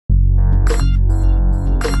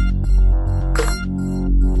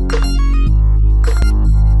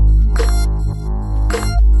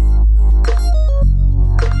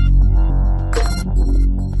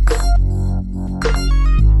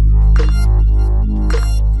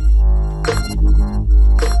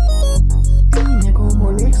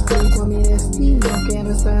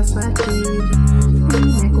no estás aquí.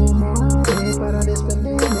 Dime cómo haré para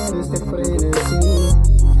desprenderme de este frenesí.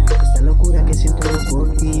 Esta locura que siento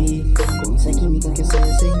por ti, con esa química que se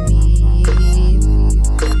hace en mí.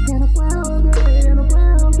 Ya no puedo volver, ya no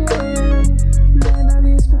puedo creer. Nena,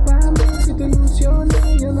 discúlpame si te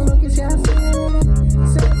ilusioné, yo no lo quise hacer.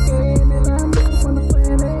 Sé que me da miedo cuando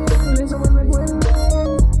puede, eso vuelve.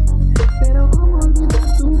 Pero cómo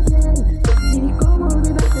olvidar tu piel y cómo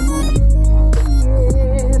olvidar tu mujer.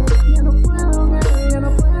 Ya no puedo ver, ya no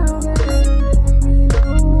puedo ver.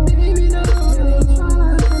 Baby, no, quiero solo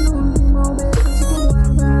el último beso, así que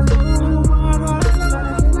guárdalo.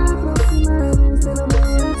 Para que la próxima vez te lo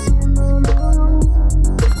vea haciéndolo.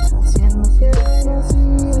 Haciéndote así,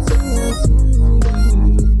 así, así.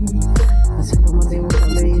 Así como te gusta,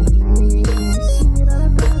 baby. Sin mirar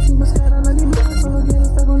atrás, sin buscar a nadie más, solo quiero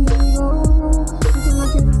estar contigo. Si tú no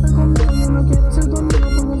quieres estar conmigo, yo no quiero ser tu amigo,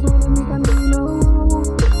 pongo todo en mi camino.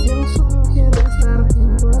 Yo solo quiero estar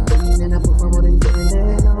junto a ti, nena, por favor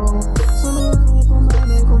entiéndelo. Solo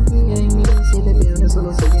dame, confía en mí, si te pierdes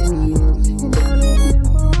solo sigue mío. Y dale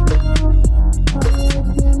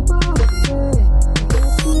tiempo, que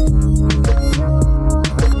tú y yo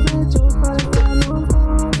estamos hechos para estar los dos.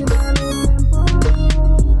 Y dale tiempo,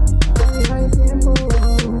 hay tiempo,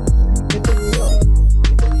 que tú y yo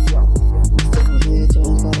estamos hechos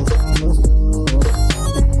para estar los dos.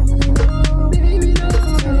 Baby, no,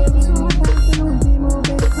 quiero soltarte el último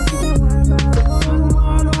beso, así que guárdalo.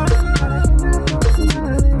 Para que la próxima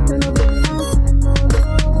vez te lo vea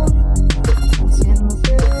haciéndolo.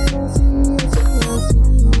 Haciéndote así, así, así.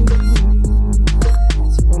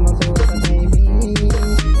 Así como te gusta, baby.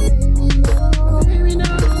 Baby, no,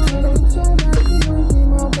 quiero soltarte el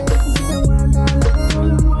último beso, así que guárdalo.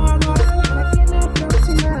 Para que la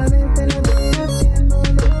próxima vez te lo vea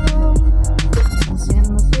haciéndolo.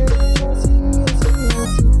 Haciéndote así, así,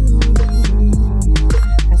 así.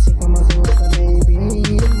 Así como te gusta,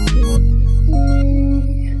 baby.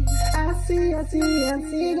 Así, así,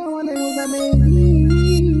 así como te gusta, baby.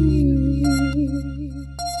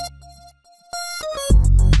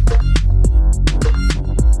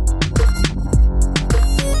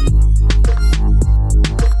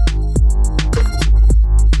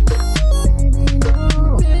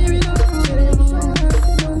 Baby, no, quiero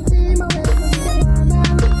soltarte el último beso,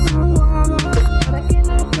 así que guárdalo. Para que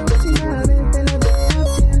la próxima vez te lo vea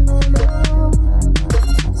haciéndolo.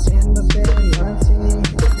 Haciéndote así,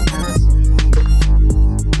 así.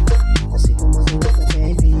 Así como te gusta,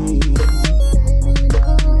 baby. Baby, no,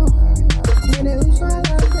 rehuso a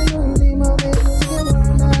darte el último beso, así que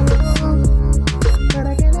guárdalo.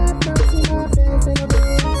 Para que la próxima vez te lo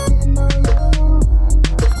vea haciéndolo.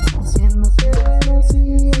 Haciéndote así,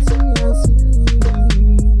 así, así.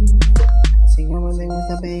 Así como te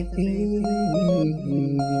gusta, baby.